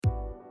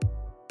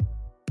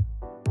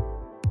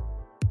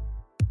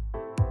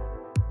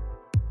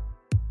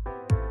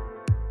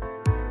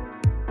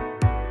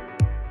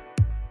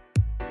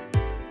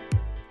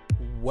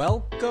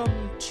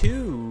Welcome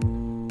to...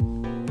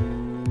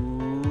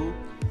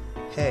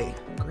 Hey,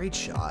 great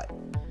shot.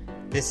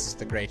 This is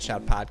the Great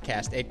Shot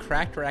Podcast, a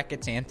Cracked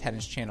Racquets and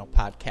Tennis Channel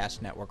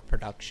podcast network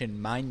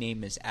production. My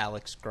name is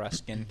Alex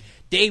Gruskin.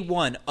 Day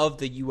one of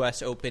the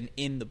U.S. Open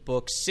in the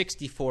books.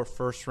 64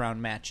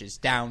 first-round matches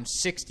down,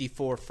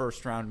 64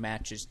 first-round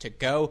matches to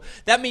go.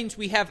 That means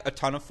we have a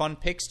ton of fun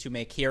picks to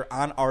make here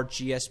on our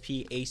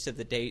GSP Ace of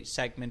the Day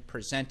segment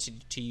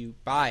presented to you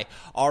by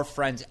our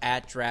friends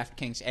at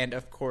DraftKings. And,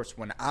 of course,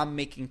 when I'm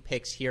making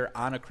picks here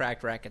on a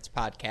Cracked Racquets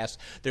podcast,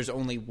 there's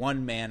only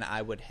one man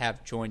I would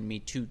have join me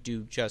to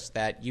do just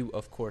that. You,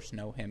 of course,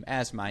 know him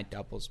as my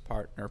doubles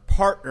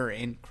partner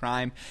in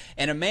crime,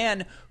 and a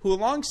man who,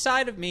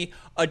 alongside of me,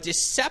 a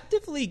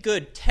deceptively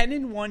good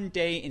 10-1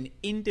 day in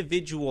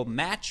individual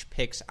match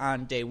picks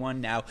on day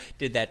one. Now,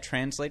 did that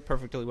translate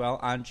perfectly well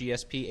on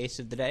GSP Ace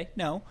of the Day?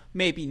 No,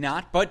 maybe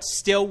not, but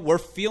still, we're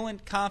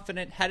feeling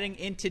confident heading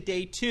into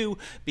day two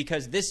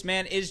because this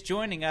man is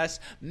joining us,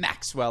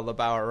 Maxwell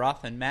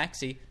Lebauer-Roth. And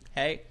Maxie,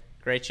 hey,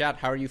 great shot.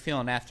 How are you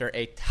feeling after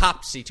a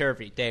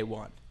topsy-turvy day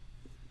one?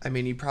 I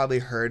mean, you probably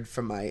heard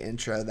from my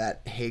intro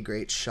that "Hey,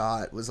 great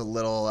shot" was a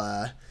little.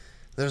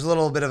 There's a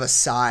little bit of a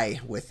sigh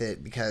with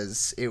it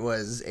because it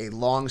was a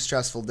long,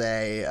 stressful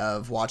day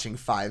of watching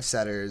five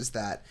setters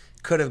that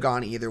could have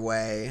gone either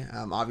way.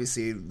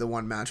 Obviously, the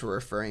one match we're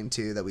referring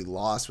to that we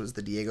lost was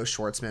the Diego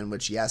Schwartzman,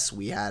 which, yes,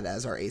 we had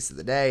as our ace of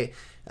the day.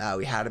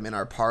 We had him in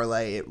our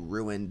parlay. It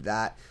ruined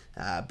that.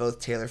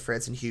 Both Taylor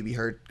Fritz and Hubie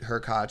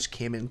Hurkacz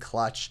came in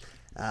clutch.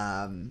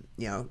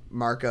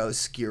 Marco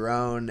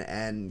Scurone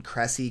and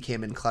Cressy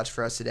came in clutch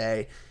for us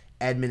today.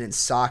 Edmund and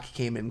Sock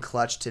came in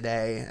clutch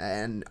today.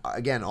 And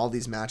again, all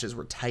these matches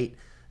were tight.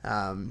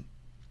 And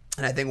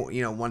I think,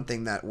 one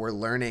thing that we're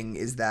learning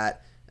is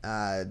that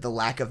the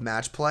lack of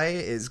match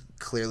play is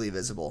clearly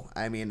visible.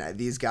 I mean,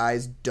 these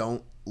guys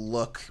don't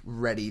look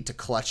ready to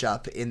clutch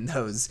up in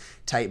those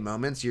tight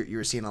moments.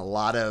 You're seeing a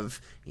lot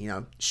of,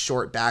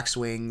 short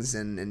backswings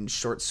and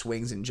short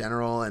swings in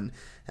general. And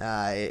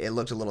it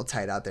looked a little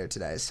tight out there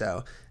today.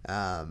 So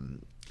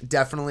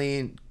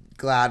definitely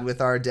glad with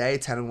our day.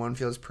 10-1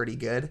 feels pretty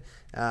good.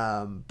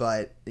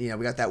 But, we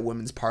got that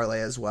women's parlay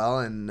as well.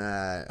 And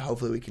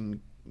hopefully we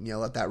can,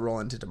 let that roll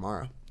into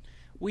tomorrow.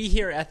 We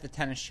here at the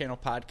Tennis Channel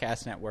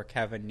Podcast Network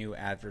have a new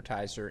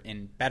advertiser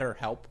in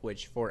BetterHelp,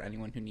 which for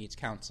anyone who needs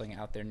counseling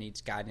out there,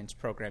 needs guidance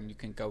program, you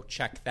can go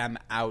check them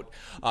out.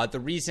 The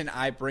reason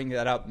I bring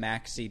that up,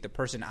 Maxie, the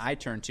person I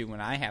turn to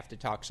when I have to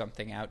talk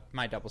something out,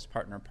 my doubles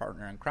partner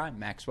in crime,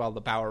 Maxwell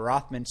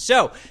Lebauer-Rothman.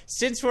 So,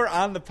 since we're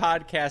on the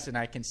podcast and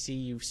I can see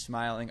you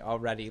smiling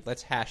already,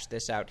 let's hash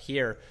this out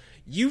here.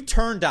 You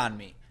turned on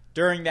me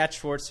during that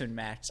Schwartzman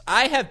match.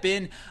 I have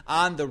been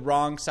on the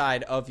wrong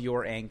side of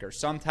your anger.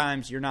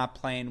 Sometimes you're not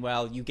playing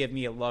well. You give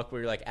me a look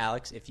where you're like,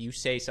 Alex, if you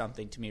say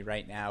something to me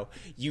right now,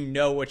 you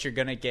know what you're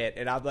going to get.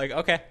 And I'm like,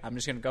 okay, I'm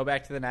just going to go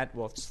back to the net.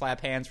 We'll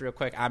slap hands real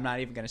quick. I'm not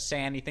even going to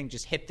say anything.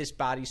 Just hit this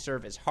body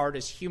serve as hard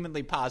as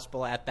humanly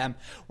possible at them.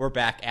 We're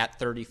back at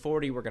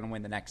 30-40. We're going to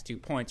win the next 2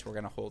 points. We're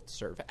going to hold the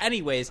serve.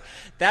 Anyways,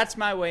 that's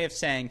my way of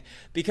saying,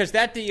 because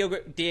that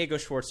Diego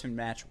Schwartzman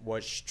match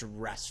was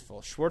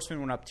stressful. Schwartzman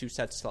went up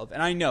 2-12.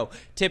 And I know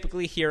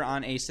typically here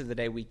on Ace of the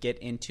Day we get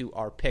into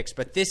our picks,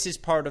 but this is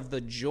part of the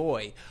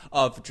joy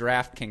of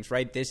DraftKings,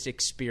 right? This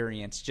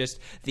experience, just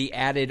the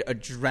added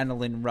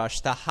adrenaline rush,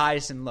 the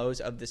highs and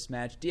lows of this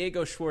match.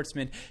 Diego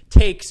Schwartzman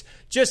takes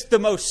just the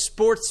most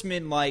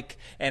sportsman-like,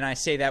 and I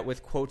say that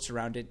with quotes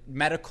around it,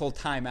 medical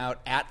timeout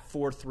at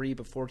 4-3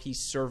 before he's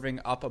serving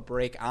up a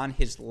break on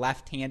his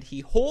left hand.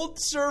 He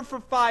holds serve for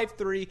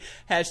 5-3,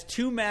 has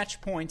 2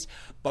 match points,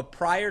 but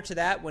prior to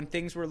that, when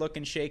things were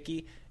looking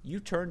shaky,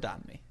 you turned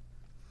on me.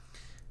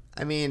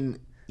 I mean,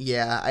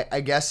 yeah,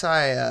 I guess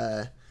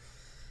I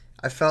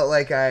felt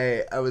like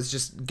I was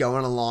just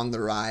going along the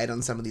ride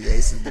on some of these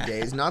Aces of the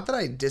Days. Not that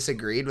I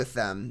disagreed with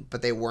them,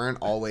 but they weren't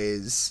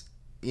always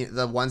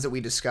the ones that we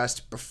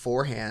discussed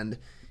beforehand.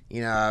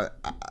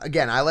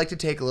 Again, I like to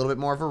take a little bit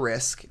more of a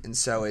risk, and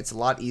so it's a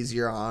lot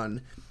easier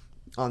on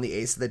the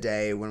Ace of the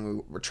Day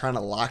when we're trying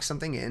to lock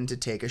something in to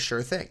take a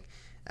sure thing.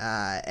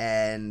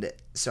 And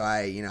so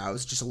I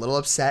was just a little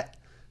upset.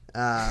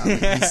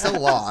 He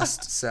still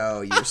lost, so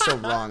you're still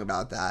wrong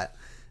about that.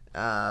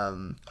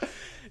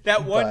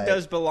 That one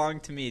does belong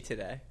to me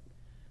today.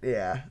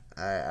 Yeah,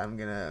 I'm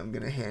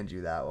gonna hand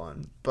you that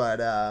one.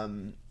 But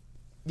I'll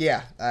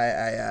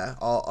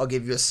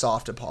give you a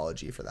soft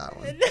apology for that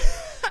one.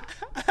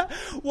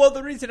 Well,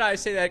 the reason I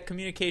say that,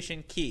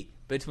 communication key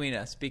between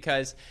us,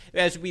 because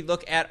as we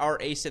look at our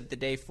Ace of the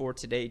Day for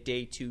today,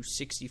 day 2,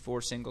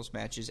 64 singles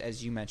matches,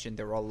 as you mentioned,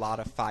 there were a lot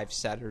of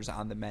 5-setters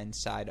on the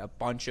men's side, a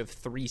bunch of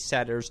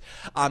 3-setters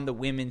on the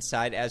women's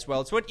side as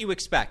well. It's what you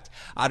expect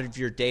out of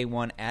your day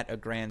one at a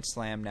Grand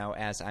Slam. Now,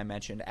 as I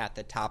mentioned at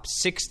the top,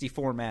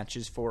 64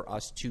 matches for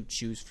us to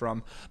choose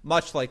from.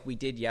 Much like we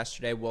did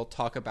yesterday, we'll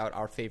talk about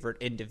our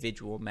favorite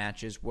individual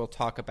matches. We'll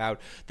talk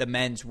about the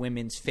men's,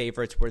 women's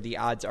favorites where the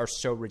odds are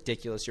so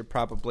ridiculous you're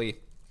probably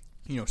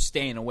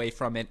staying away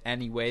from it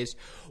anyways.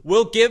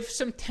 We'll give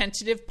some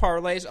tentative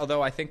parlays,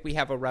 although I think we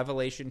have a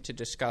revelation to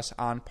discuss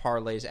on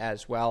parlays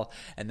as well.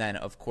 And then,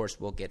 of course,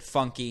 we'll get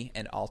funky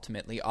and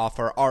ultimately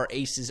offer our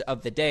aces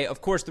of the day.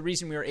 Of course, the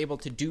reason we were able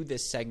to do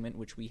this segment,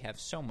 which we have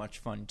so much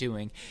fun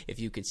doing, if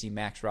you could see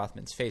Max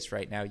Rothman's face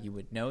right now, you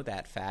would know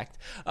that fact,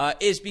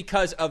 is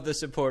because of the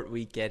support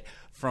we get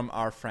from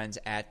our friends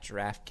at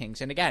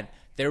DraftKings. And again,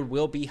 there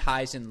will be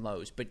highs and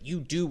lows, but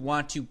you do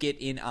want to get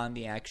in on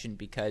the action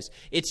because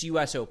it's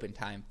U.S. Open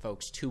time,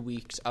 folks. 2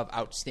 weeks of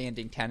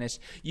outstanding tennis.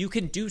 You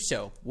can do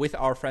so with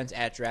our friends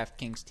at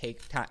DraftKings. Take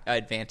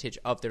advantage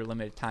of their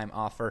limited time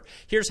offer.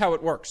 Here's how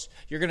it works.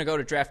 You're going to go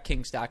to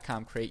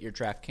DraftKings.com, create your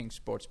DraftKings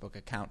Sportsbook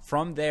account.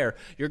 From there,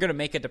 you're going to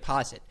make a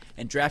deposit,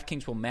 and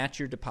DraftKings will match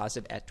your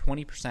deposit at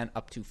 20%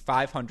 up to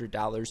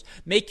 $500.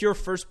 Make your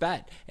first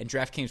bet, and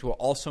DraftKings will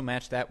also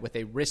match that with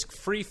a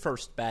risk-free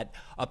first bet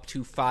up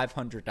to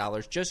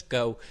 $500. Just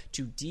go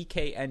to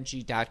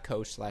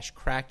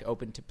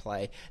dkng.co/crackedopen to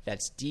play.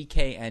 That's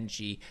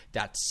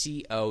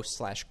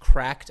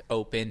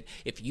dkng.co/crackedopen.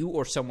 If you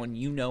or someone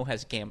you know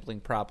has a gambling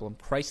problem,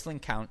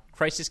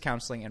 crisis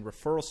counseling and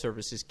referral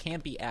services can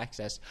be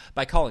accessed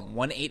by calling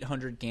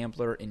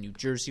 1-800-GAMBLER in New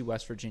Jersey,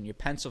 West Virginia,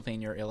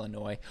 Pennsylvania, or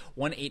Illinois,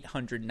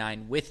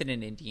 1-800-9-WITH-IT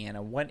in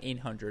Indiana,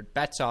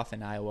 1-800-BETS-OFF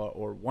in Iowa,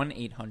 or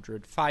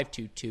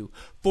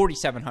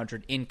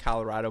 1-800-522-4700 in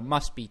Colorado.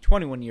 Must be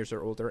 21 years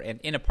or older and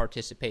in a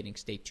participating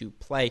state to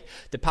play.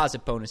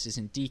 Deposit bonuses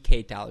in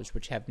DK dollars,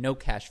 which have no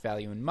cash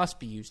value and must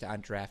be used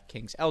on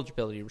DraftKings.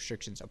 Eligibility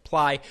restrictions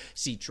apply.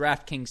 See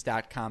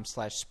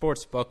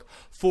DraftKings.com/sportsbook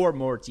for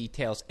more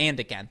details. And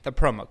again, the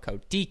promo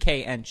code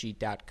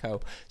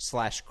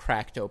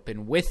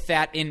DKNG.co/crackedopen. With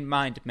that in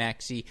mind,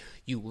 Maxie,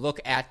 you look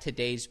at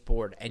today's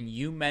board, and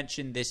you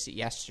mentioned this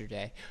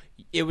yesterday.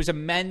 It was a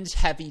men's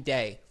heavy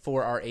day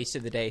for our Ace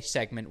of the Day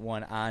segment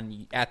one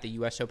at the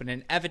U.S. Open,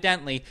 and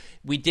evidently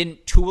we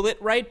didn't tool it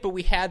right, but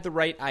we had the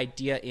right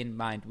idea in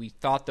mind. We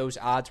thought those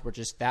odds were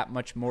just that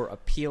much more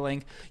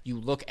appealing. You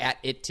look at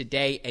it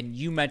today, and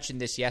you mentioned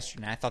this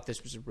yesterday, and I thought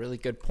this was a really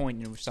good point,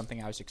 and it was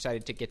something I was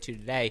excited to get to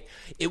today.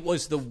 It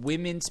was the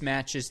women's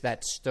matches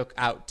that stuck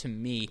out to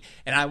me,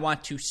 and I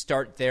want to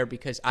start there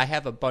because I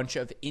have a bunch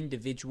of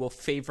individual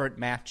favorite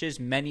matches,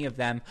 many of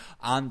them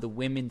on the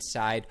women's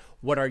side.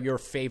 What are your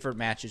favorite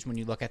matches when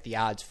you look at the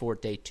odds for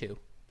day two?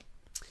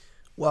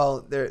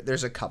 Well,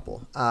 there's a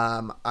couple.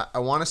 I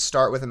want to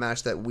start with a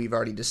match that we've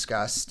already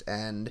discussed,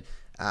 and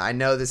I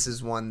know this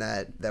is one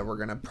that we're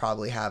going to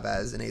probably have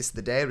as an Ace of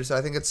the Day, so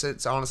I think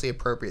it's honestly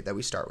appropriate that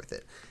we start with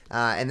it.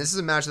 And this is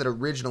a match that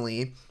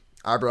originally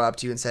I brought up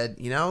to you and said,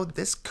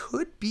 this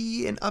could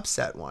be an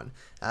upset one.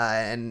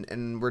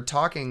 And we're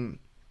talking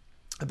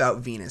about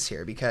Venus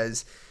here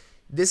because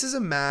this is a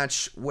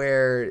match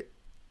where,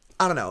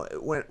 I don't know,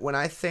 when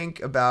I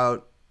think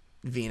about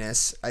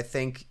Venus, I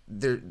think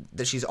that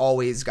she's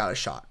always got a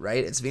shot,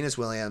 right? It's Venus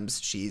Williams.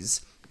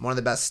 She's one of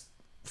the best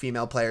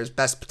female players,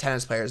 best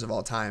tennis players of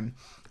all time.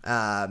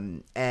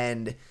 And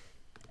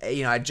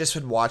I just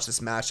had watched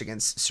this match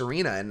against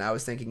Serena, and I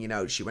was thinking,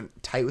 she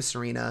went tight with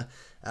Serena.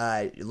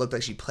 It looked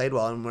like she played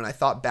well. And when I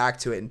thought back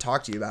to it and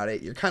talked to you about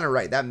it, you're kind of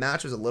right. That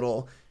match was a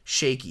little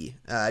shaky,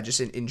 just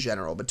in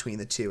general between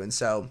the two. And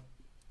so,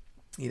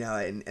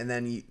 and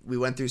then we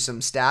went through some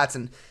stats,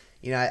 and,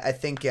 I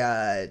think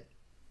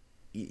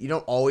you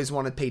don't always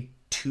want to pay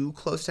too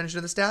close attention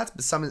to the stats,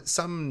 but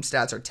some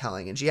stats are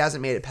telling. And she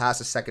hasn't made it past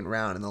the second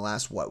round in the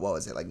last, what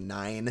was it, like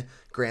 9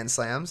 Grand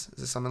Slams?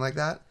 Is it something like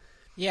that?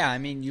 Yeah, I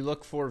mean, you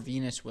look for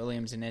Venus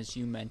Williams, and as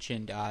you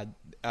mentioned,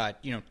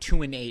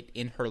 2-8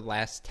 in her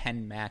last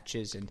 10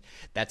 matches, and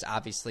that's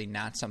obviously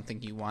not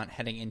something you want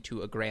heading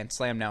into a Grand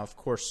Slam. Now, of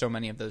course, so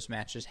many of those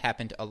matches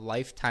happened a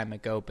lifetime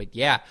ago, but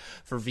yeah,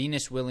 for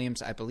Venus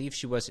Williams, I believe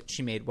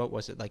she made, what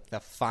was it, like the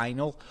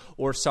final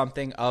or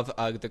something of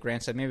the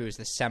Grand Slam? Maybe it was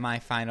the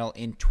semifinal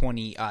in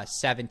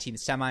 2017, the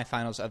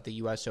semifinals of the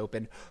U.S.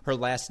 Open. Her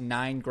last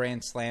 9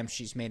 Grand Slams,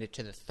 she's made it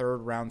to the third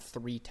round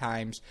 3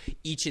 times,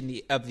 each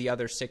of the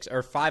other 6,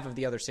 or 5 of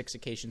the other 6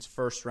 occasions,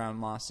 first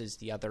round losses,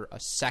 the other a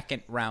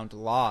second round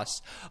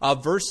loss,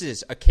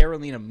 versus a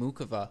Karolina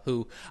Muchova,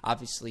 who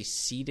obviously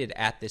seeded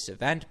at this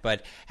event,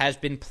 but has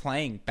been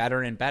playing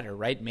better and better,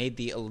 right? Made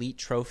the Elite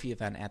Trophy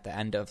event at the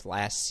end of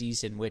last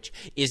season, which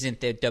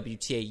isn't the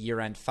WTA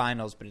year-end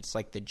finals, but it's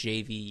like the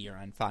JV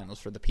year-end finals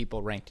for the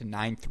people ranked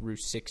 9 through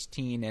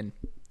 16, and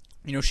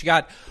she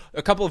got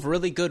a couple of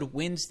really good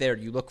wins there.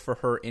 You look for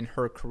her in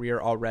her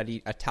career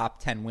already, a top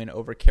 10 win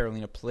over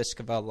Karolina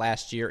Pliskova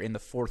last year in the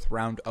 4th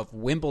round of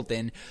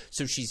Wimbledon.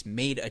 So she's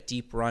made a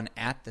deep run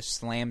at the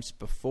slams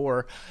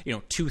before.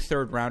 2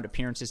 third-round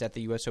appearances at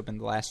the U.S. Open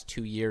the last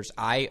 2 years.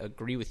 I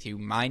agree with you.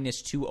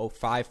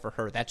 -205 for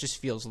her. That just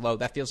feels low.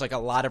 That feels like a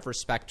lot of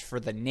respect for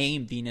the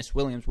name Venus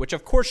Williams, which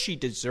of course she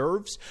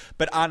deserves.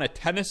 But on a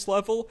tennis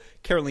level,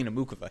 Karolina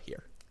Muchova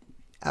here.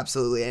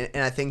 Absolutely,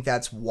 and I think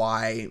that's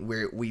why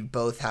we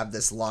both have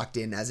this locked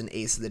in as an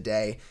Ace of the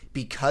Day,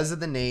 because of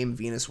the name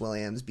Venus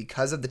Williams,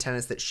 because of the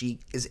tennis that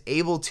she is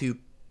able to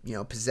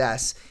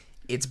possess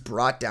it's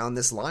brought down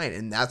this line.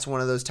 And that's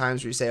one of those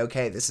times where you say,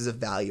 okay, this is a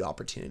value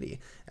opportunity.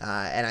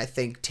 And I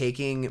think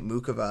taking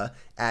Mukova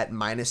at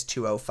minus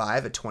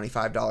 205, a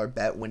 $25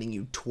 bet, winning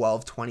you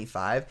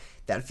 $12.25,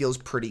 that feels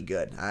pretty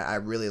good. I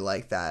really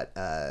like that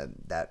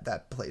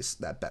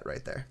that bet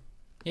right there.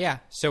 Yeah,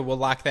 so we'll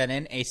lock that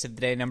in. Ace of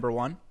the day number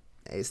 1.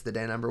 Ace of the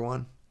day number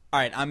 1. All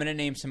right, I'm going to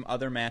name some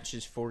other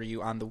matches for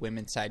you on the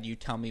women's side. You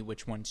tell me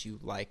which ones you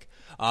like.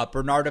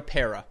 Bernarda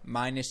Pera,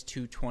 minus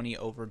 220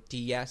 over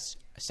Diaz.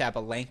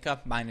 Sabalenka,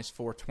 minus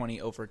 420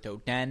 over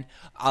Dodin.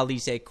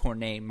 Alizé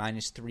Cornet,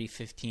 minus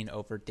 315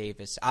 over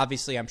Davis.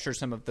 Obviously, I'm sure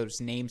some of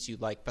those names you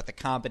like, but the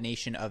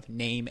combination of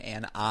name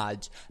and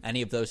odds,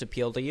 any of those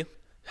appeal to you?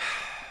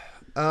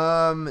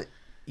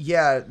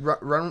 Yeah,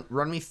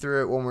 run me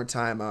through it one more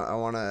time. I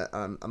want to.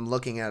 I'm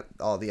looking at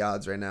all the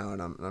odds right now,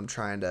 and I'm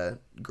trying to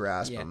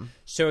grasp them.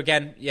 So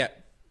again,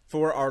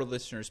 for our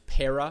listeners,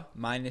 Pera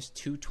minus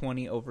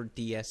 220 over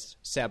Diaz,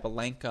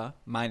 Sabalenka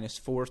minus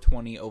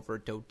 420 over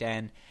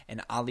Dodin,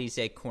 and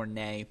Alizé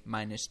Cornet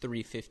minus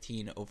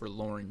 315 over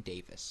Lauren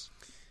Davis.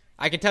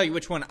 I can tell you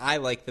which one I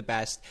like the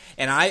best,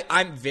 and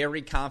I'm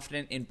very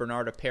confident in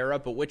Bernarda Pera,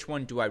 but which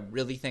one do I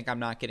really think I'm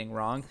not getting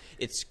wrong?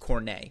 It's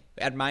Cornet.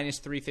 At minus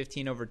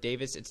 315 over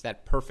Davis, it's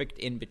that perfect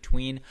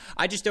in-between.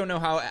 I just don't know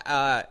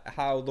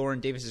how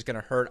Lauren Davis is going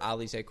to hurt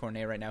Alizé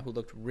Cornet right now, who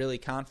looked really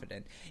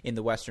confident in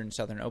the Western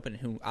Southern Open,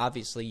 who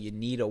obviously you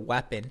need a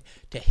weapon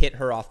to hit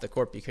her off the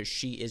court because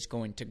she is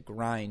going to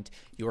grind.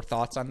 Your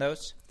thoughts on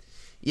those?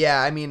 Yeah,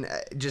 I mean,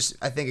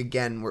 I think,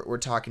 again, we're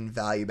talking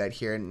value bet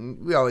here,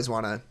 and we always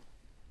want to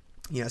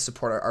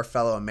support our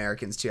fellow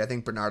Americans too. I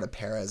think Bernarda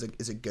Pera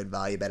is a good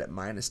value bet at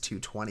minus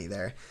 220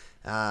 there.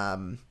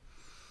 The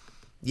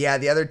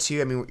other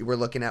two, I mean, we're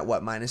looking at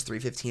minus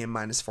 315 and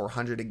minus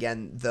 400.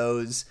 Again,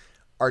 those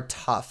are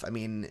tough. I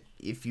mean,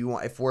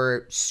 if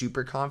we're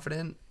super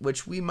confident,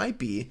 which we might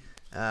be,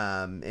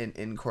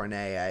 in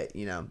Cornet,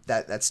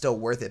 that's still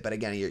worth it. But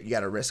again, you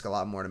got to risk a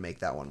lot more to make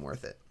that one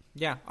worth it.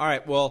 Yeah. All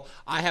right. Well,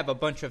 I have a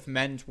bunch of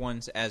men's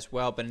ones as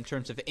well, but in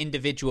terms of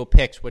individual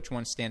picks, which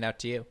ones stand out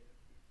to you?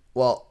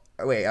 Well,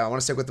 wait, I want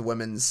to stick with the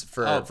women's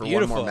for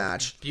one more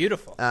match.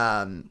 Beautiful.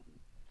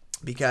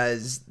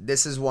 Because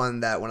this is one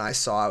that when I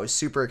saw, I was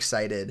super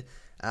excited.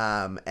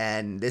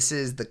 And this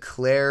is the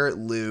Claire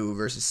Liu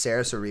versus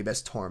Sarah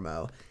Sorribes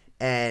Tormo.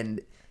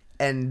 And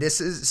this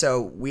is,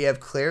 so we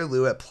have Claire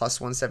Liu at plus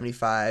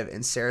 175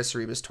 and Sarah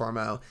Sorribes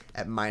Tormo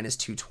at minus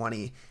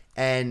 220.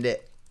 And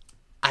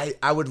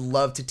I would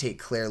love to take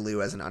Claire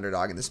Liu as an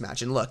underdog in this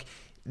match. And look,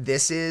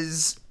 this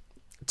is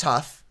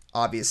tough.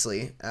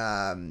 Obviously,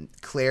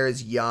 Claire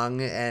is young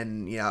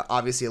and,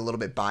 obviously a little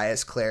bit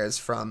biased. Claire is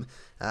from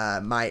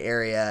my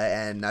area,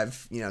 and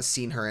I've,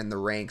 seen her in the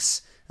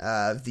ranks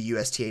of the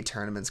USTA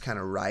tournaments kind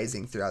of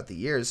rising throughout the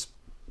years.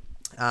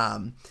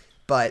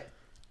 But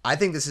I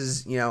think this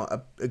is,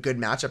 a good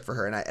matchup for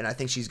her, and I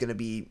think she's going to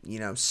be,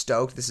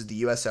 stoked. This is the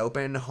U.S.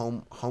 Open,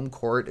 home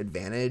court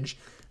advantage.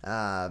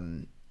 I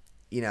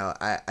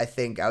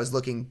think I was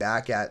looking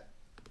back at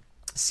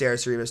Sarah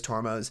Sorribes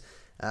Tormo's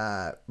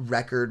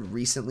record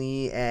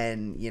recently,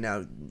 and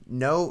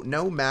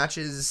no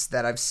matches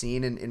that I've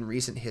seen in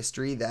recent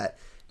history that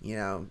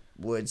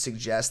would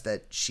suggest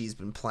that she's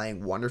been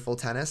playing wonderful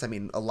tennis. I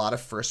mean, a lot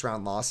of first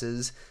round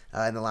losses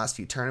in the last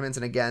few tournaments,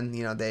 and again,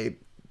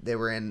 they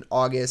were in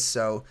August,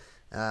 so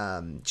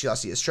she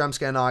lost to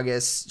Yastremska in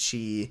August,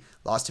 she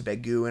lost to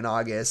Begu in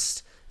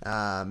August,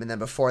 and then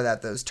before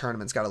that those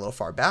tournaments got a little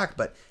far back.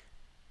 But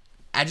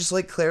I just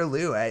like Claire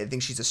Liu. I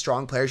think she's a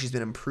strong player. She's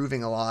been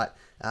improving a lot.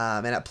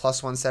 And at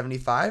plus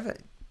 175,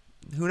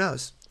 who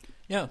knows?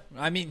 No,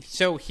 I mean,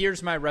 so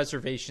here's my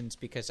reservations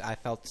because I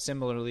felt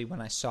similarly when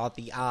I saw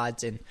the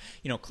odds. And,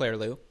 Claire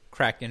Liu,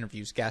 Cracked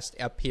Interviews guest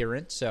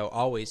appearance. So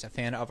always a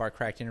fan of our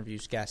Cracked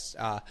Interviews guests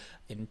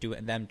and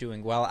them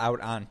doing well out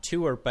on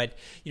tour. But,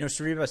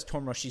 Sorribes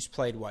Tormo, she's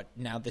played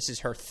now this is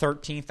her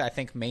 13th, I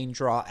think, main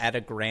draw at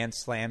a Grand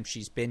Slam.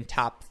 She's been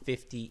top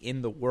 50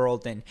 in the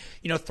world. And,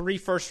 3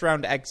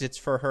 first-round exits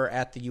for her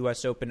at the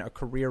U.S. Open, a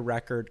career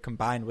record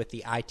combined with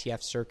the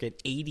ITF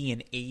circuit, 80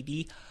 and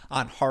 80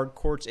 on hard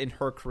courts in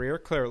her career.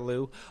 Claire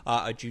Liu,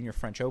 a junior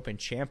French Open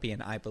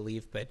champion, I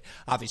believe, but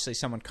obviously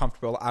someone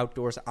comfortable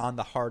outdoors on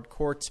the hard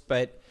courts.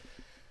 But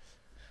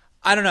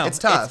I don't know. It's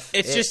tough.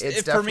 It's just it's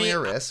for definitely me, a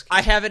risk.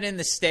 I have it in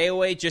the stay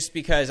away just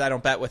because I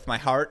don't bet with my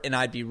heart, and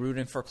I'd be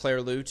rooting for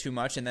Claire Liu too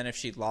much. And then if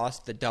she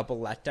lost, the double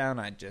letdown,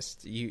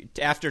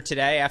 after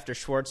today, after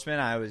Schwartzman,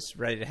 I was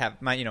ready to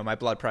have my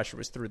blood pressure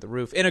was through the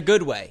roof in a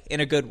good way.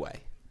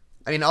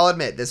 I mean, I'll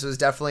admit this was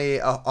definitely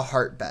a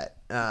heart bet,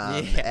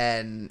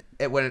 and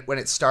when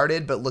it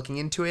started. But looking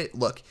into it,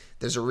 look,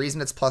 there's a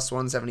reason it's plus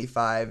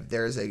 175.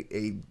 There's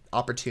a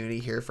opportunity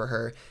here for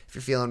her. If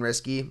you're feeling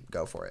risky,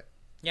 go for it.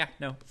 Yeah,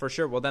 no, for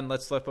sure. Well, then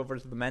let's flip over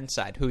to the men's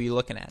side. Who are you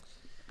looking at?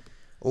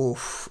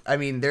 Oof. I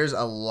mean, there's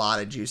a lot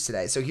of juice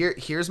today. So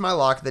here's my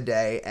lock of the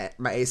day,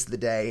 my ace of the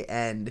day,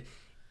 and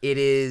it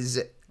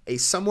is a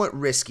somewhat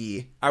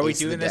risky. Are we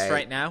doing this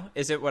right now?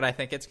 Is it what I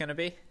think it's going to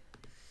be?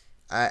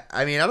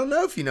 I mean, I don't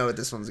know if you know what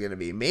this one's going to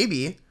be.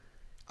 Maybe.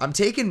 I'm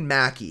taking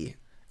Mackie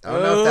I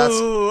don't know if that's.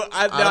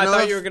 I don't know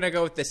thought if- you were gonna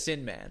go with the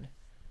Sin Man.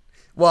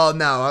 Well,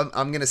 no,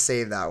 I'm gonna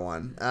save that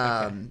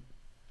one.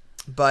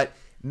 But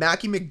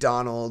Mackie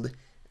McDonald,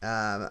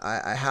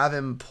 I have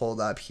him pulled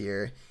up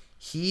here.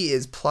 He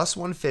is plus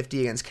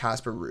 150 against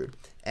Casper Ruud,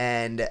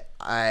 and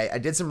I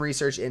did some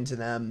research into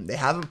them. They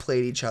haven't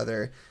played each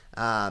other.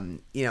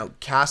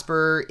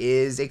 Casper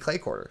is a clay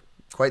courter.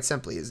 Quite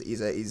simply,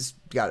 he's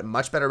got a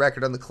much better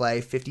record on the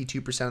clay,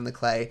 52% on the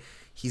clay.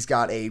 He's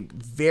got a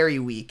very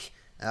weak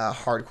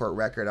hard court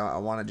record. I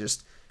want to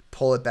just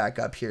pull it back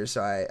up here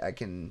so I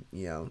can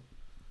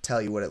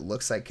tell you what it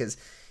looks like, because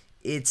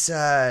it's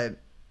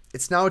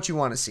not what you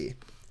want to see.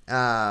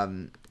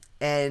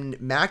 And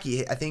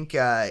Mackie, I think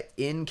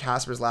in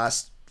Casper's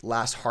last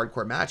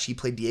hardcore match, he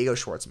played Diego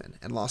Schwartzman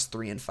and lost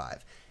 3-5.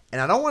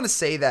 And I don't want to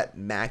say that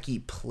Mackie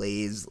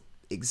plays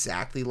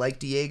exactly like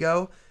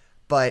Diego,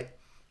 but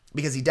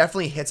because he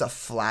definitely hits a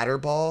flatter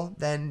ball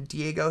than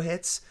Diego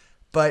hits.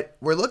 But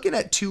we're looking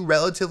at two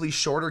relatively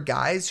shorter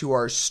guys who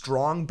are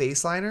strong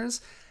baseliners.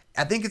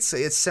 I think it's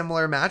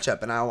similar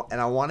matchup, and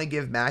I want to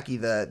give Mackie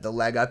the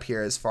leg up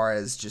here as far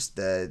as just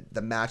the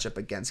matchup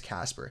against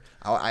Casper.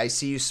 I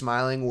see you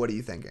smiling. What are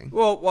you thinking?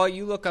 Well, while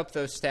you look up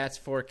those stats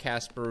for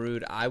Casper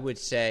Ruud, I would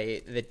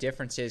say the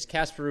difference is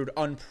Casper Ruud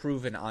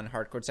unproven on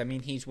hard courts. I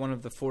mean, he's one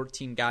of the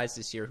 14 guys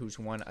this year who's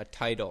won a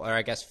title, or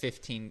I guess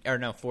 14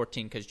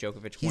 because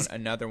Djokovic won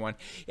another one,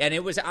 and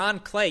it was on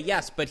clay,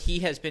 yes, but he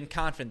has been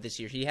confident this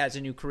year. He has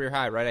a new career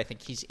high, right? I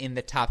think he's in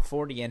the top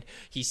 40, and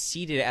he's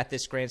seeded at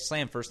this Grand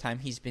Slam. First time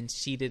he's been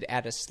seated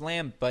at a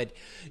slam. But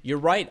you're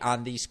right,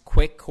 on these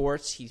quick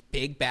courts, he's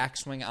big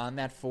backswing on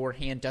that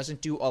forehand,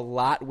 doesn't do a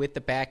lot with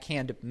the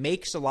backhand,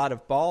 makes a lot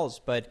of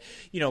balls. But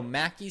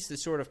Mackie's the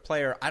sort of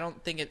player, I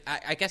don't think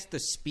I guess the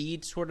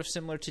speed sort of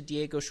similar to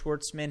Diego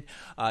Schwartzman.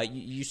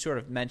 You sort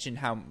of mentioned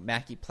how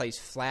Mackie plays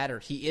flatter.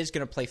 He is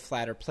going to play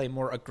flatter, play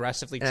more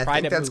aggressively, and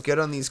I think that's good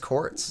on these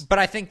courts. But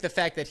I think the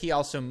fact that he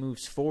also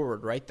moves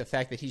forward, right? The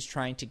fact that he's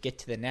trying to get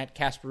to the net,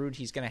 Casper Ruud,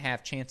 he's going to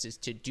have chances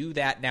to do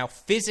that. Now,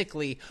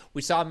 physically,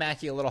 we saw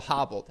Mackie a little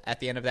hobbled at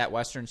the end of that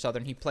Western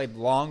Southern. He played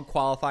long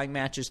qualifying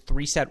matches,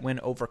 3-set win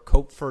over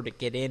Kopfer to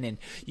get in, and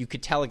you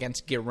could tell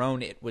against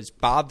Giron it was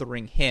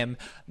bothering him.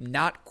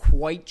 Not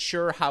quite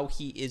sure how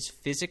he is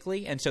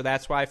physically, and so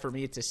that's why for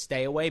me it's a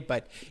stay away.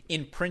 But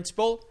in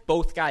principle,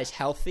 both guys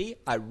healthy.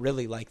 I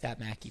really like that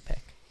Mackie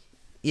pick.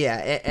 Yeah,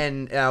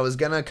 and I was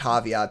going to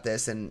caveat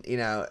this, and,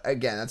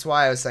 again, that's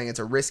why I was saying it's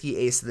a risky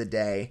ace of the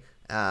day,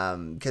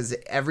 because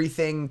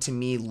everything to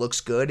me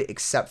looks good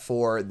except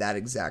for that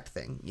exact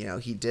thing.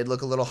 He did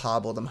look a little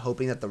hobbled. I'm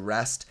hoping that the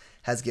rest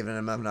has given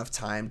him enough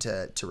time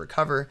to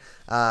recover.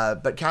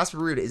 But Casper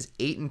Ruud is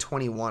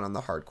 8-21 on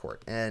the hard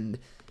court, and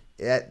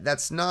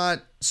that's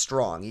not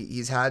strong.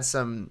 He's had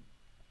some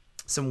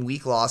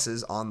weak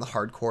losses on the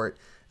hard court.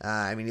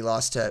 He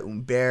lost to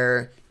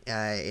Humbert.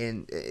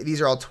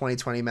 These are all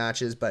 2020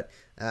 matches, but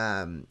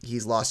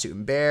he's lost to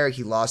Humbert,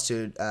 he lost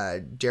to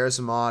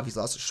Gerasimov, he's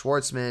lost to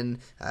Schwartzman,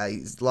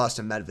 he's lost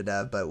to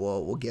Medvedev, but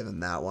we'll give him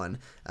that one.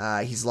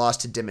 He's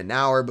lost to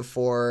Dimenauer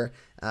before,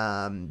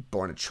 Borna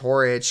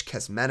Choric,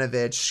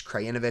 Kecmanovic,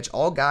 Krajinovic,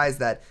 all guys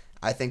that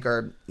I think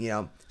are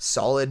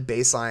solid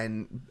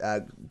baseline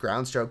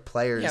ground stroke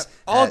players. Yeah,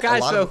 all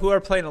guys though who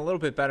are playing a little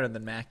bit better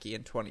than Mackie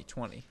in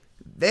 2020.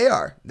 They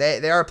are.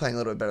 They are playing a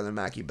little bit better than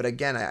Mackie. But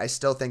again, I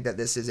still think that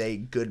this is a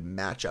good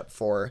matchup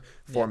for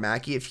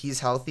Mackie. If he's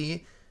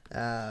healthy,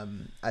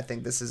 I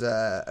think this is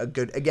a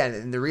good, again,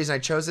 and the reason I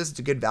chose this, it's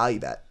a good value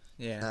bet.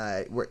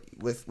 Yeah.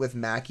 With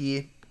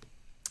Mackie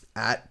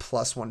at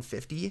plus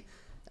 150,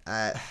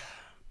 I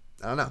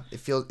don't know. It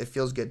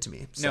feels good to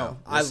me. So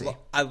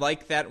I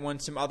like that one.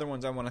 Some other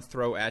ones I want to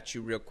throw at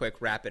you real quick,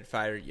 rapid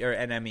fire.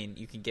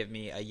 You can give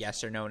me a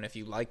yes or no, and if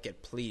you like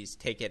it, please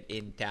take it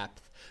in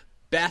depth.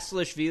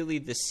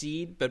 Basilashvili the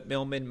seed, but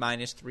Millman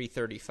minus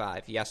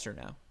 335. Yes or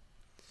no?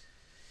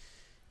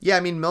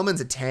 Yeah,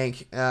 Millman's a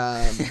tank,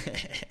 but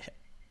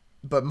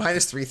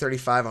minus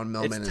 335 on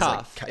Millman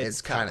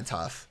is kind of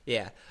tough.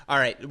 Yeah. All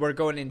right, we're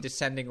going in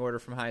descending order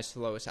from highest to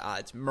lowest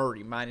odds.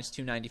 Murray minus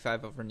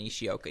 295 over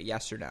Nishioka.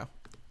 Yes or no?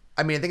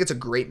 I think it's a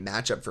great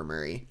matchup for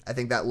Murray. I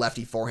think that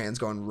lefty forehand's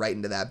going right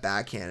into that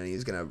backhand, and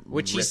he's going to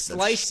which he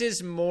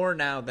slices more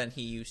now than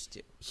he used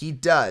to. He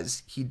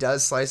does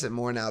slice it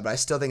more now, but I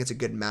still think it's a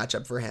good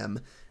matchup for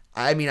him.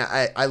 I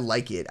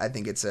like it. I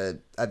think that's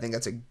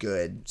a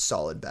good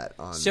solid bet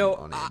on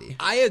Andy.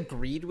 I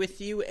agreed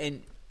with you,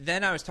 and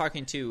then I was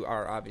talking to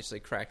our obviously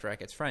Cracked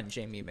Rackets friend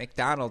Jamie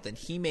McDonald, and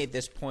he made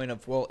this point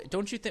of, well,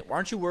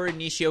 aren't you worried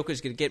Nishioka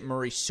is going to get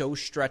Murray so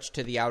stretched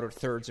to the outer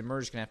thirds, and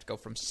Murray's going to have to go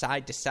from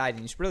side to side,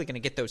 and he's really going to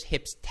get those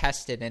hips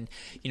tested, and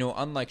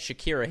unlike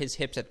Shakira, his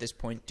hips at this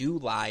point do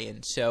lie,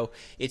 and so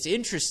it's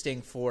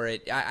interesting for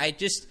it. I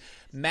just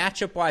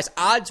matchup wise,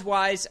 odds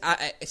wise,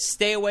 I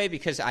stay away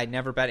because I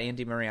never bet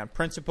Andy Murray on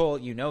principle,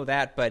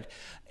 that, but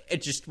I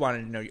just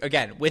wanted to know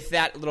again with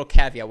that little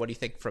caveat. What do you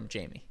think from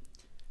Jamie?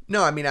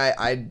 No,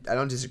 I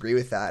don't disagree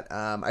with that.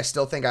 I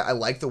still think I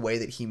like the way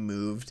that he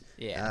moved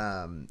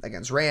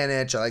against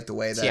Raonic. I like the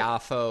way that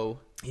Tiafoe.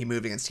 He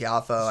moved against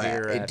Tiafoe.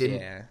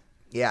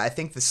 Yeah, I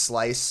think the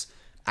slice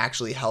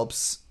actually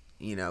helps,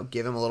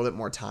 give him a little bit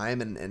more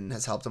time and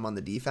has helped him on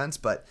the defense.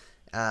 But,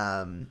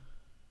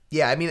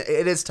 yeah, I mean,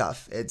 it is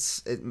tough.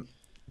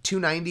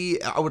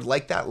 290, I would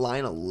like that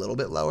line a little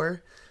bit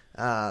lower,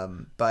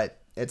 but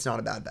it's not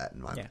a bad bet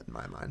in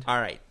my mind. All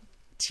right.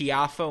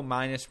 Tiafoe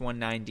minus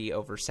 190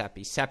 over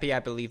Seppi. Seppi, I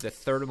believe, the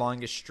third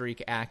longest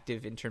streak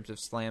active in terms of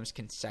slams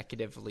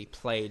consecutively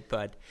played.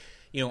 But,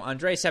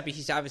 Andrea Seppi,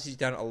 he's obviously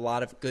done a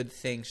lot of good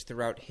things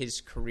throughout his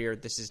career.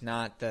 This is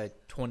not the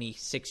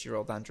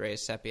 26-year-old Andrea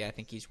Seppi. I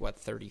think he's,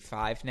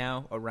 35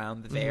 now,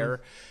 around there.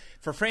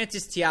 For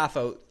Frances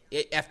Tiafoe,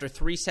 after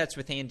 3 sets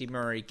with Andy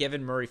Murray,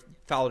 given Murray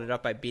followed it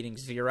up by beating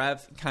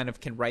Zverev, kind of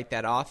can write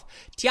that off.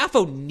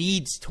 Tiafoe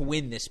needs to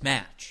win this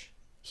match.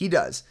 He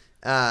does.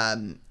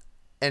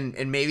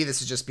 And maybe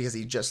this is just because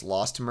he just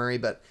lost to Murray,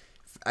 but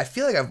I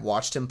feel like I've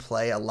watched him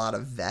play a lot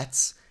of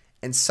vets,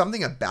 and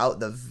something about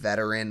the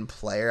veteran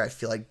player I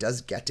feel like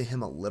does get to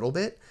him a little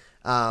bit.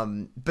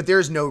 But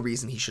there's no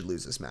reason he should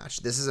lose this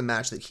match. This is a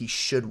match that he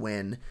should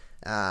win.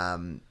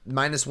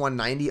 Minus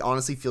 190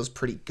 honestly feels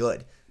pretty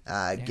good,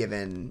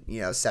 given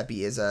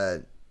Seppi is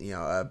a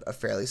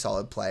fairly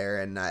solid player,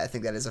 and I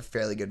think that is a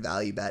fairly good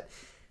value bet.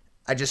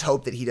 I just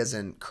hope that he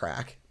doesn't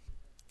crack.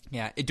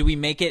 Yeah. Do we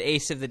make it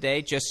ace of the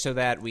day just so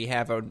that we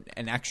have an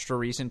extra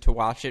reason to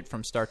watch it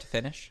from start to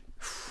finish?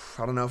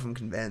 I don't know if I'm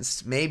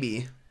convinced.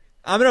 Maybe.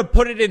 I'm going to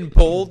put it in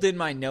bold in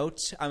my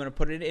notes. I'm going to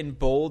put it in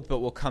bold, but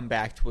we'll come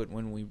back to it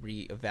when we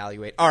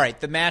reevaluate. All right,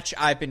 the match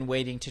I've been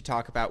waiting to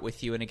talk about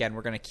with you, and again,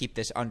 we're going to keep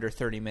this under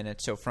 30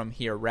 minutes, so from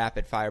here,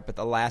 rapid fire, but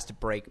the last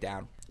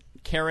breakdown.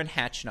 Karen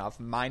Khachanov,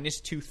 minus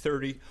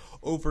 230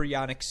 over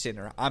Jannik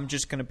Sinner. I'm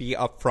just going to be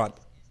upfront.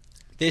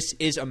 This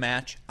is a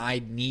match I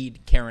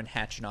need Karen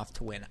Khachanov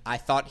to win. I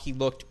thought he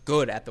looked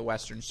good at the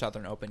Western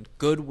Southern Open.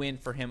 Good win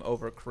for him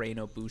over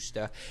Carreno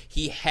Busta.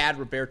 He had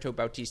Roberto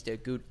Bautista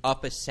Agut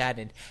up a set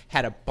and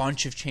had a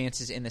bunch of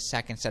chances in the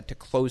second set to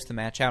close the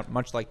match out,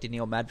 much like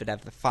Daniil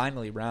Medvedev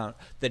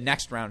the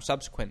next round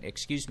subsequent.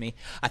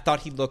 I thought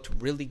he looked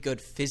really good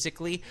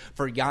physically.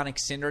 For Jannik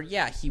Sinner,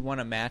 yeah, he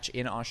won a match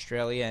in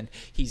Australia, and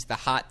he's the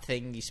hot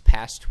thing these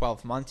past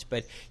 12 months,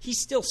 but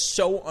he's still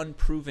so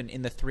unproven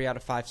in the 3 out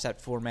of 5 set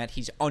format.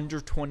 He's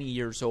under 20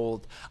 years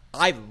old.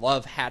 I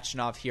love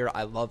Khachanov here.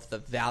 I love the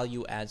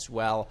value as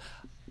well.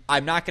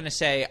 I'm not going to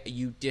say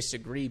you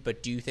disagree,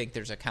 but do you think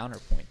there's a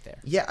counterpoint there?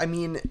 Yeah, I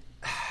mean,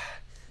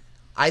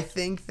 I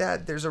think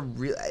that there's a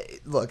real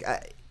look.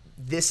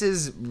 This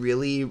is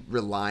really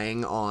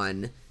relying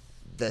on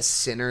the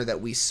Sinner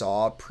that we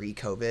saw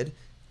pre-COVID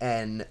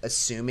and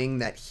assuming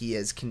that he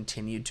has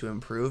continued to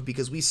improve,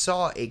 because we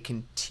saw a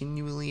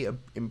continually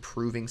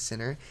improving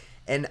Sinner,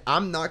 and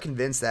I'm not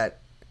convinced that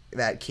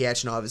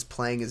Khachanov is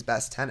playing his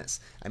best tennis.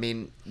 I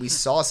mean, we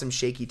saw some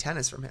shaky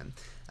tennis from him.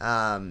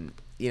 I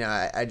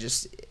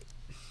just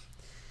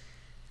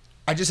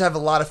have a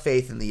lot of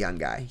faith in the young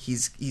guy.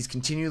 He's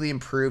continually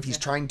improved. He's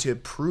trying to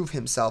prove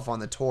himself on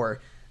the tour.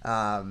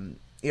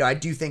 I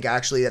do think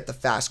actually that the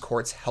fast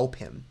courts help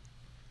him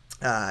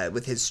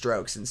with his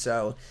strokes. And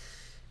so,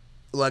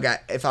 look,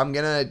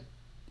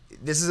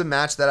 this is a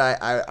match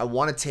that I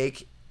want to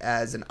take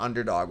as an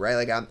underdog, right?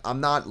 Like I'm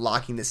not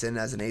locking this in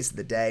as an ace of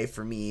the day.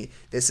 For me,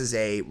 this is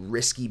a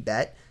risky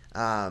bet.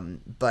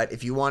 But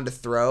if you wanted to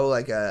throw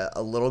like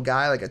a little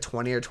guy, like a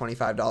 $20 or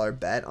 $25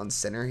 bet on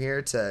Sinner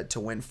here to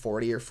win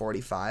 40 or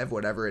 45,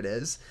 whatever it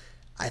is,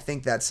 I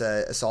think that's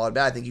a solid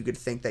bet. I think you could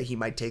think that he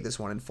might take this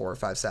one in 4 or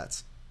 5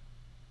 sets.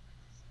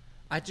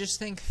 I just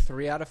think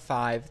 3 out of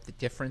 5, the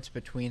difference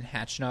between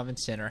Khachanov and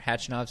Sinner.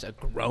 Khachanov's a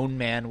grown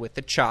man with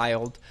a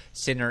child.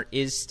 Sinner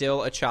is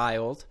still a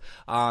child.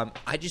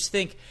 I just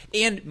think,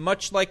 and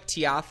much like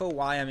Tiafoe,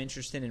 why I'm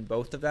interested in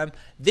both of them,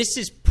 this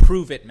is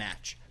prove-it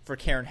match for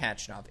Karen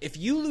Khachanov. If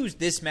you lose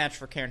this match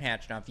for Karen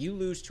Khachanov, you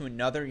lose to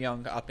another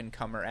young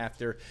up-and-comer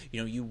after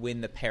you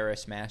win the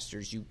Paris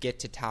Masters, you get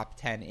to top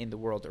 10 in the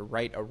world or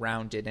right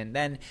around it, and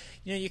then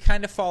you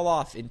kind of fall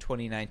off in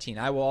 2019.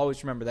 I will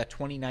always remember that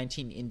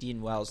 2019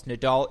 Indian Wells.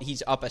 Nadal,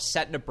 he's up a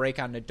set and a break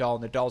on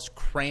Nadal. Nadal's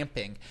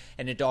cramping,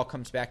 and Nadal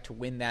comes back to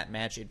win that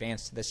match,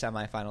 advance to the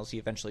semifinals. He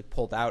eventually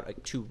pulled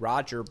out to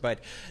Roger, but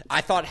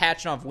I thought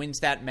Khachanov wins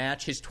that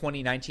match. His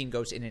 2019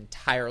 goes an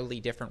entirely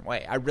different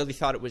way. I really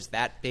thought it was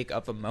that big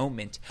of a moment.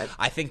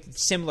 I think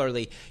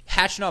similarly,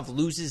 Khachanov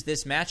loses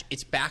this match,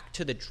 it's back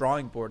to the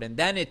drawing board, and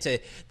then it's a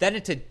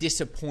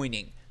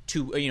disappointing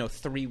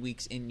 3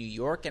 weeks in New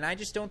York, and I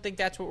just don't think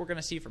that's what we're going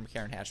to see from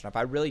Karen Khachanov.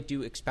 I really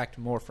do expect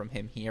more from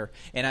him here,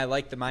 and I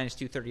like the minus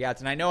 230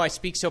 odds. And I know I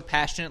speak so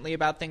passionately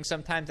about things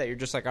sometimes that you're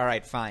just like, all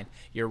right, fine,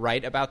 you're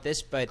right about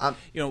this, but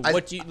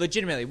what do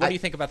you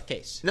think about the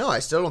case? No, I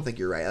still don't think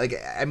you're right. Like,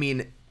 I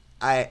mean,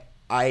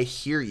 I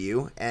hear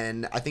you,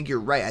 and I think you're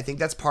right. I think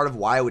that's part of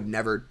why I would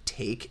never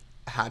take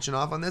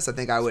Khachanov on this. I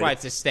think I would. That's why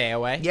it's a stay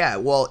away. Yeah,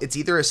 well, it's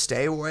either a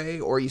stay away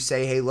or you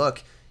say, hey,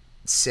 look,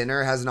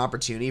 Sinner has an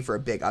opportunity for a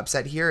big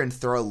upset here and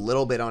throw a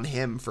little bit on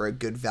him for a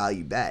good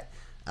value bet.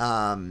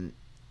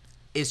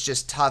 It's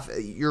just tough.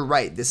 You're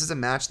right. This is a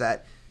match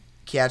that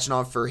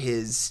Khachanov, for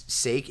his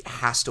sake,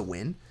 has to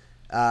win.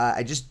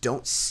 I just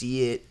don't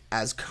see it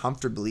as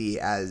comfortably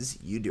as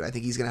you do. I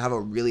think he's going to have a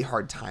really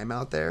hard time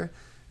out there.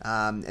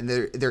 And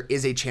there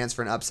is a chance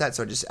for an upset,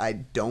 so I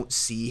don't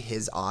see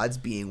his odds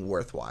being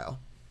worthwhile.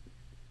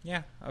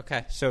 Yeah,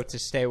 okay. So to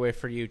stay away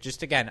for you,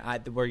 just again,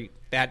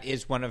 that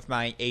is one of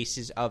my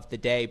aces of the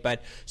day.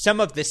 But some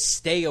of the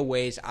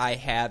stayaways I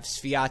have,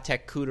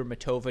 Swiatek,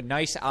 Kudermetova,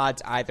 nice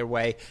odds either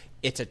way.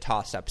 It's a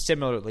toss-up.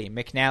 Similarly,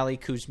 McNally,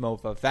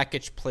 Kuzmova,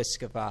 Vekic,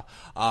 Pliskova,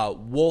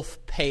 Wolf,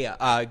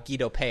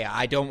 Guido Pella.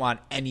 I don't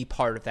want any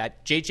part of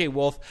that. J.J.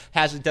 Wolf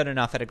hasn't done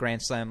enough at a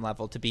Grand Slam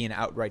level to be an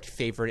outright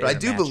favorite. But I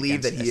do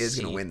believe that he is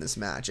going to win this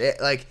match.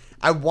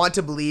 I want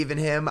to believe in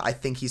him. I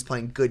think he's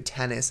playing good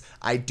tennis.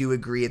 I do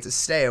agree it's a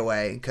stay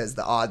away because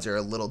the odds are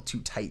a little too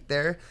tight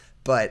there.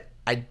 But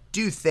I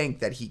do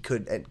think that he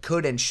could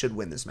and should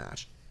win this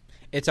match.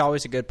 It's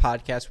always a good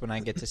podcast when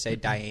I get to say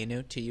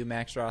Dayenu to you,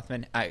 Max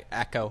Rothman. I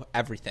echo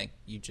everything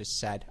you just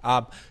said.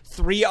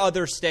 3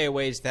 other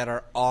stayaways that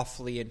are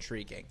awfully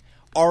intriguing.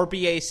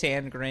 RBA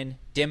Sandgren,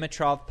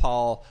 Dimitrov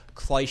Paul,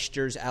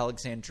 Clijsters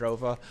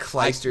Alexandrova.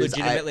 Clijsters,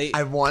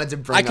 I wanted to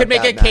bring I could up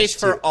make that a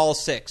case match for too. all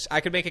 6.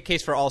 I could make a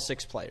case for all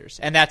 6 players,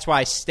 and that's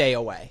why I stay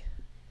away.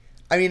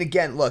 I mean,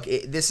 again, look,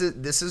 this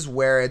is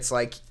where it's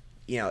like,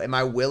 am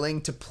I willing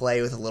to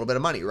play with a little bit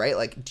of money, right?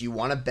 Like, do you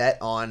want to bet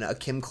on a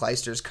Kim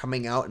Clijsters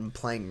coming out and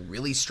playing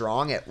really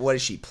strong at, what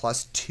is she,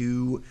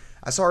 +2?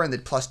 I saw her in the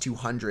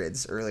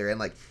 +200s earlier, and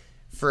like,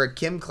 for a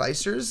Kim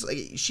Clijsters,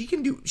 like, she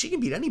can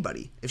beat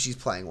anybody if she's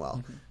playing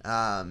well.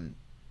 Mm-hmm.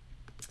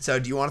 So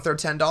do you want to throw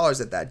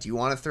 $10 at that? Do you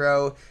want to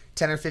throw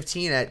 10 or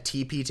 15 at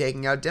TP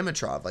taking out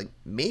Dimitrov? Like,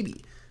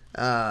 maybe.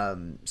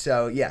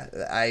 So yeah,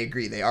 I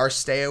agree. They are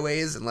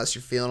stayaways unless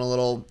you're feeling a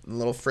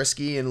little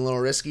frisky and a little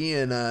risky,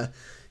 and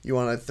you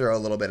want to throw a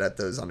little bit at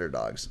those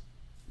underdogs.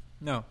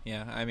 No,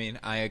 yeah, I mean,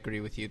 I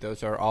agree with you.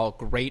 Those are all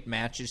great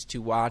matches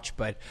to watch,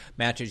 but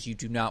matches you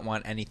do not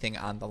want anything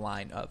on the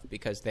line of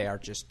because they are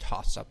just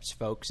toss-ups,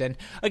 folks. And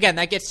again,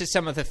 that gets to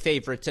some of the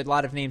favorites. A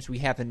lot of names we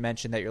haven't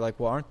mentioned that you're like,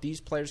 well, aren't these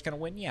players going to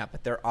win? Yeah,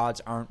 but their odds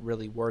aren't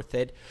really worth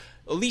it.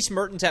 Elise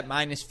Mertens at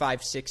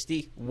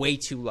 -560, way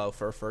too low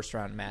for a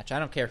first-round match. I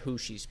don't care who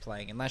she's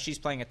playing. Unless she's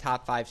playing a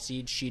top 5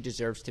 seed, she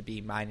deserves to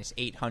be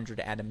 -800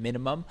 at a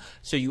minimum.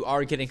 So you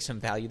are getting some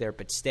value there,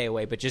 but stay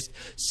away. But just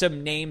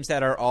some names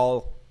that are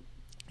all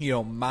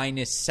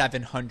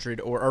 -700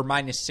 or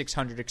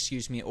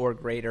 -600, or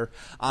greater.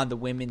 On the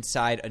women's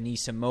side,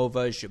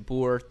 Anisimova,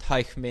 Jabeur,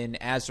 Teichmann,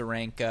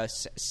 Azarenka,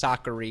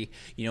 Sakkari,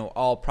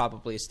 all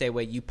probably a stay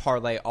away. You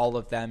parlay all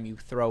of them. You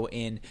throw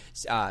in,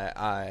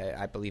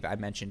 I believe I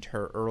mentioned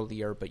her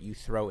earlier, but you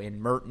throw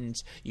in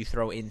Mertens, you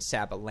throw in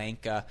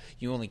Sabalenka.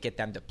 You only get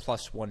them to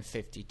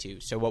 +152.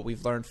 So what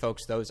we've learned,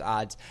 folks, those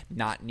odds,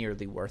 not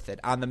nearly worth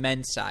it. On the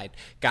men's side,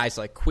 guys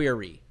like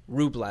Querrey,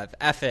 Rublev,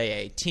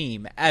 FAA,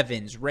 Team,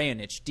 Evans,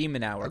 Raonic,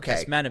 Demonauer,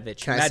 Kuzmanovic,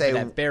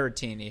 Medvedev,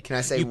 Berrettini. Can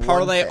I say you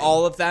parlay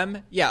all of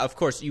them? Yeah, of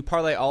course. You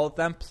parlay all of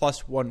them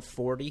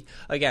 +140.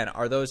 Again,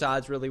 are those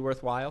odds really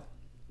worthwhile?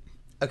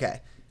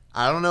 Okay.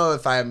 I don't know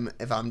if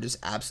I'm just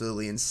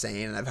absolutely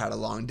insane and I've had a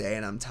long day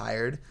and I'm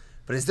tired,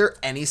 but is there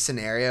any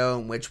scenario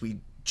in which we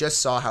just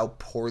saw how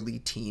poorly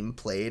Team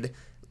played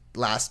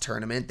last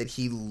tournament that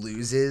he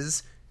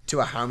loses to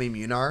a Jaume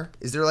Munar?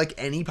 Is there like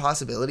any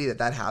possibility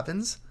that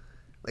happens?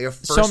 Like a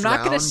first I'm not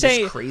round, gonna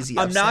say crazy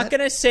I'm upset? not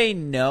going to say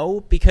no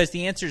because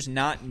the answer is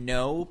not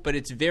no, but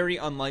it's very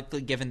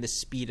unlikely given the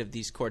speed of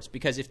these courts.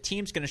 Because if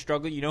Team's going to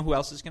struggle, you know who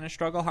else is going to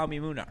struggle?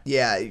 Jaume Munar.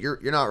 Yeah, you're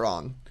not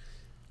wrong.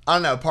 I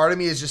don't know. Part of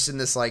me is just in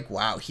this like,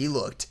 wow, he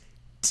looked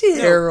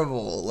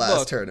terrible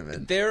last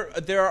tournament. There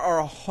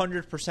are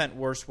 100%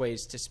 worse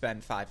ways to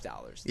spend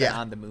 $5 than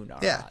on the Munar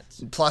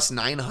odds.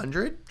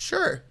 +900,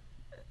 sure.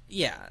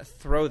 Yeah,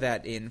 throw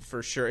that in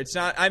for sure. It's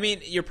not, I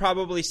mean, you're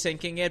probably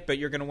sinking it, but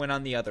you're going to win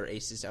on the other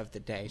aces of the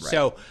day. Right.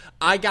 So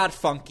I got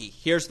funky.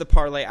 Here's the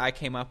parlay I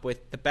came up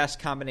with, the best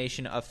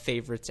combination of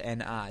favorites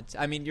and odds.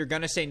 I mean, you're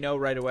going to say no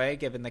right away,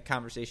 given the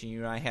conversation you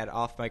and I had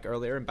off mic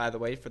earlier. And by the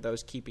way, for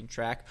those keeping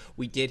track,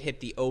 we did hit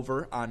the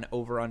over on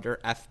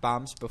over-under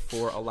F-bombs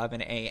before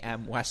 11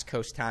 a.m. West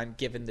Coast time,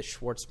 given the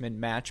Schwartzman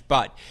match.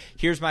 But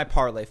here's my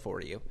parlay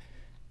for you.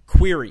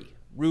 Querrey,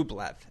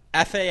 Rublev,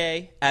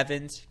 FAA,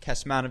 Evans,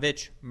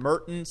 Kuzmanovic,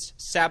 Mertens,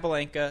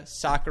 Sabalenka,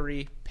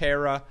 Sakkari,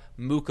 Pera,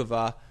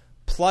 Mukova,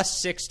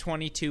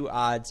 +622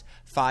 odds,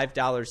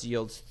 $5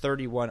 yields,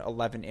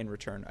 31.11 in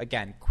return.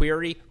 Again,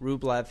 Querrey,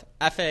 Rublev,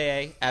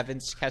 FAA,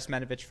 Evans,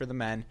 Kuzmanovic for the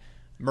men,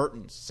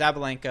 Mertens,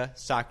 Sabalenka,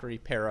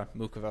 Sakkari, Pera,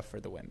 Mukova for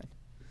the women.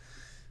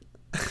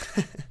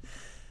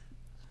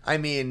 I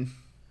mean,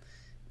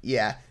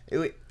 yeah.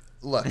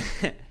 Look,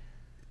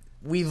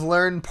 we've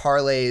learned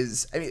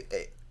parlays. I mean,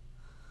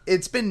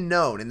 it's been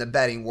known in the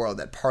betting world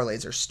that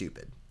parlays are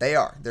stupid. They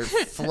are. They're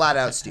flat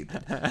out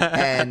stupid.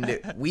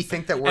 And we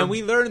think that we're... And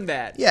we learned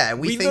that. Yeah, and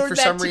we think for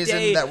some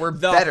reason that we're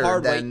better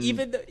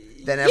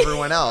than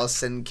everyone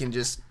else and can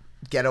just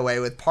get away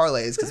with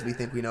parlays because we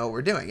think we know what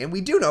we're doing. And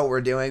we do know what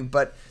we're doing,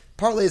 but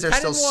parlays are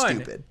still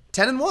stupid.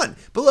 10-1.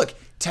 But look,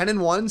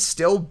 10-1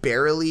 still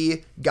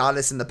barely got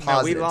us in the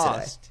positive we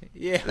lost. today.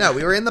 Yeah. No,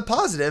 we were in the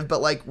positive,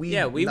 but like we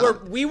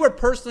were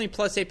personally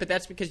 +8, but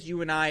that's because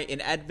you and I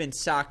in Edmund's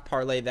sock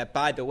parlay that,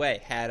 by the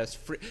way, had us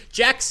free.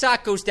 Jack's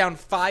sock goes down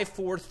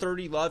 5-4,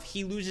 30 love.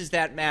 He loses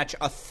that match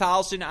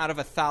 1,000 out of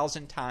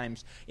 1,000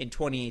 times in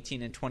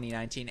 2018 and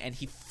 2019, and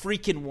he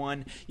freaking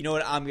won. You know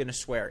what? I'm gonna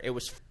swear it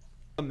was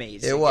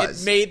amazing. It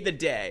was. It made the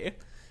day.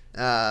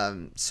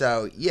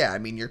 So yeah, I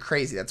mean, you're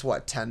crazy. That's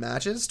what, 10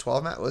 matches,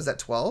 12 matches? Was that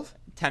 12?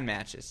 10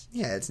 matches.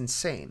 Yeah, it's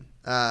insane.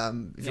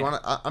 If you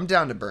want to, I'm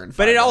down to burn $5,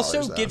 but it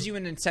also though. gives you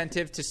an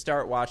incentive to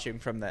start watching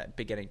from the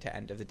beginning to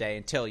end of the day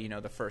until,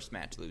 the first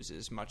match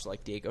loses, much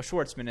like Diego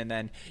Schwartzman, and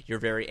then you're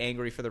very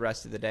angry for the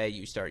rest of the day.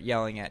 You start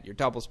yelling at your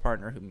doubles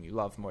partner, whom you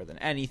love more than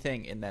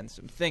anything, and then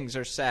some things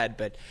are said,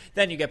 but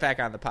then you get back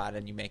on the pod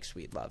and you make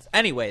sweet love.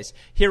 Anyways,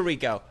 here we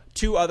go.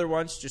 2 other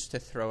ones just to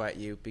throw at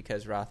you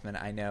because, Rothman,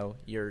 I know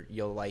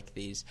you'll like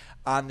these.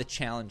 On the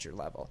challenger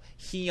level,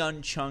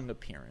 Hyun Chung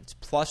appearance,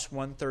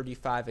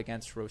 +135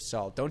 against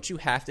Rosal. Don't you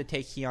have to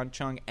take Hyun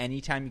Chung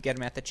anytime you get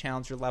him at the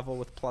challenger level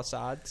with plus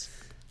odds?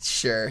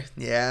 Sure,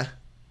 yeah.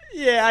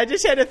 Yeah, I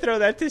just had to throw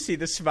that to see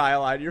the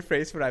smile on your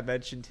face when I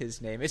mentioned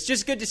his name. It's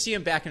just good to see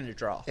him back in the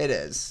draw. It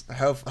is.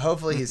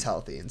 Hopefully he's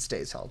healthy and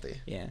stays healthy.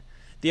 Yeah.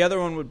 The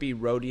other one would be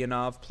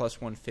Rodionov,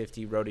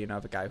 +150.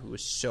 Rodionov, a guy who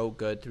was so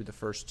good through the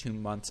first 2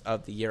 months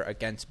of the year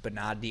against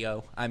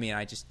Benadio. I mean,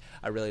 I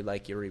really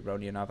like Yuri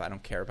Rodionov. I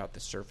don't care about the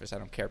surface. I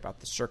don't care about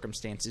the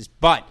circumstances.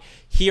 But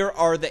here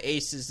are the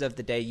aces of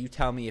the day. You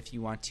tell me if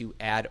you want to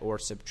add or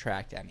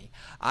subtract any.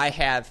 I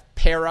have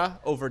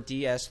Para over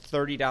Diaz,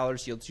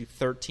 $30 yields you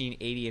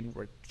 $13.80 in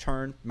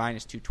return,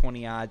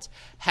 -220 odds.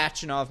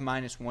 Hachinov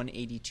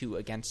 -182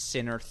 against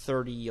Sinner,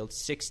 30 yields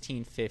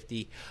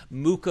 $16.50.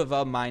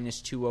 Mukova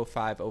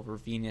 -205 over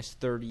Venus,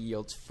 30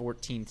 yields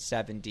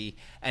 $14.70.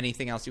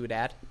 Anything else you would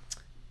add?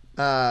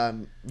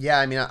 Yeah,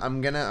 I mean, I'm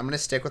gonna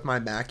stick with my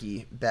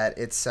Mackey bet.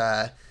 It's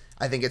I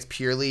think it's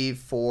purely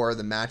for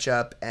the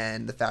matchup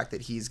and the fact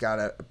that he's got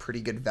a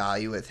pretty good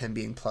value with him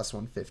being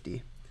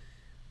 +150.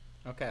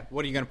 Okay,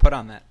 what are you gonna put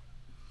on that?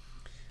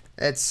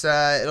 It's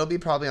it'll be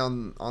probably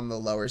on the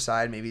lower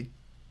side, maybe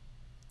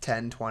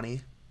 10,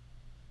 20.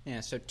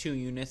 Yeah, so 2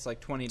 units, like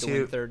 20 to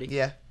win 30.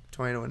 Yeah,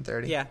 20 to win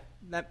 30. Yeah,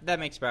 that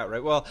makes about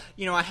right. Well,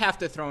 I have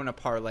to throw in a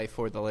parlay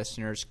for the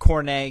listeners.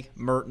 Cornet,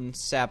 Mertens,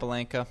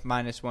 Sabalenka,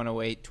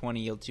 -108, 20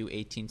 yield to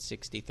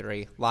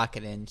 1863. Lock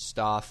it in,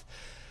 Stoff.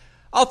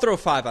 I'll throw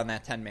 5 on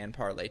that 10-man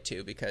parlay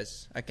too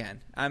because,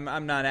 again,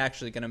 I'm not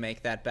actually going to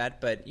make that bet,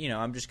 but,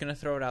 I'm just going to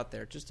throw it out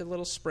there. Just a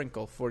little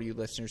sprinkle for you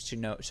listeners to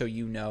know, so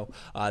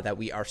that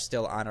we are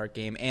still on our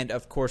game. And,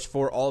 of course,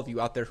 for all of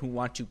you out there who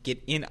want to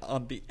get in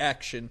on the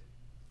action,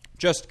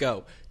 just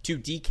go to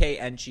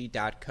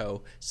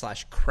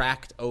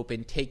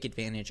dkng.co/crackedopen. Take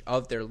advantage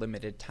of their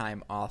limited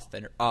time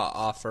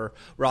offer.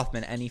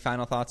 Rothman, any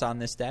final thoughts on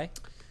this day?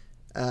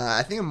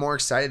 I think I'm more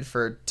excited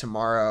for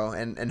tomorrow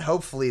and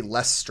hopefully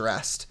less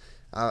stressed.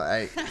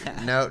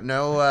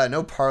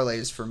 No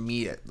parlays for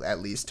me at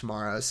least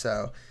tomorrow.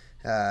 So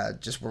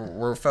just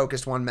we're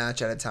focused one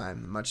match at a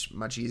time.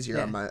 Much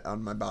easier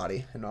on my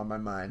body and on my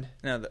mind.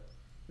 No,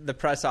 the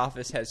press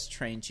office has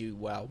trained you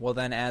well. Well,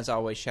 then, as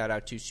always, shout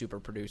out to super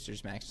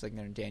producers Max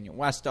Ligner and Daniel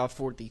Westoff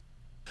for the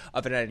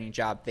of an editing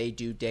job they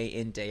do day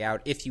in, day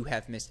out. If you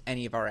have missed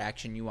any of our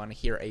action, you want to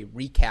hear a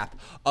recap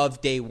of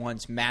day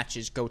one's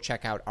matches, go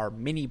check out our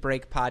mini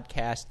break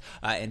podcast,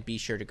 and be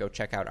sure to go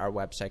check out our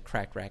website,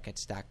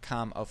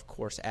 crackrackets.com, of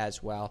course,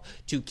 as well,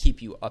 to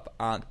keep you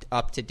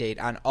up to date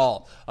on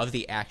all of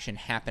the action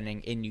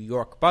happening in New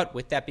York. But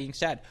with that being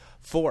said,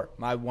 for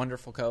my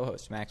wonderful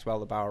co-hosts,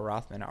 Maxwell LeBauer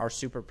Rothman, our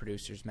super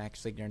producers,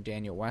 Max Ligner and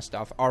Daniel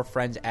Westoff, our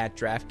friends at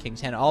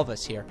DraftKings, and all of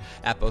us here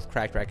at both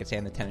Cracked Rackets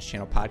and the Tennis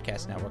Channel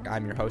Podcast Network,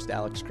 I'm your host,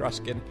 Alex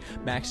Gruskin.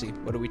 Maxie,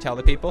 what do we tell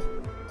the people?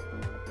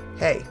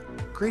 Hey,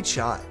 great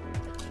shot.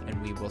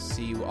 And we will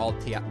see you all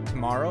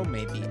tomorrow.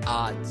 May the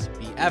odds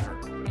be ever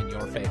in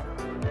your favor.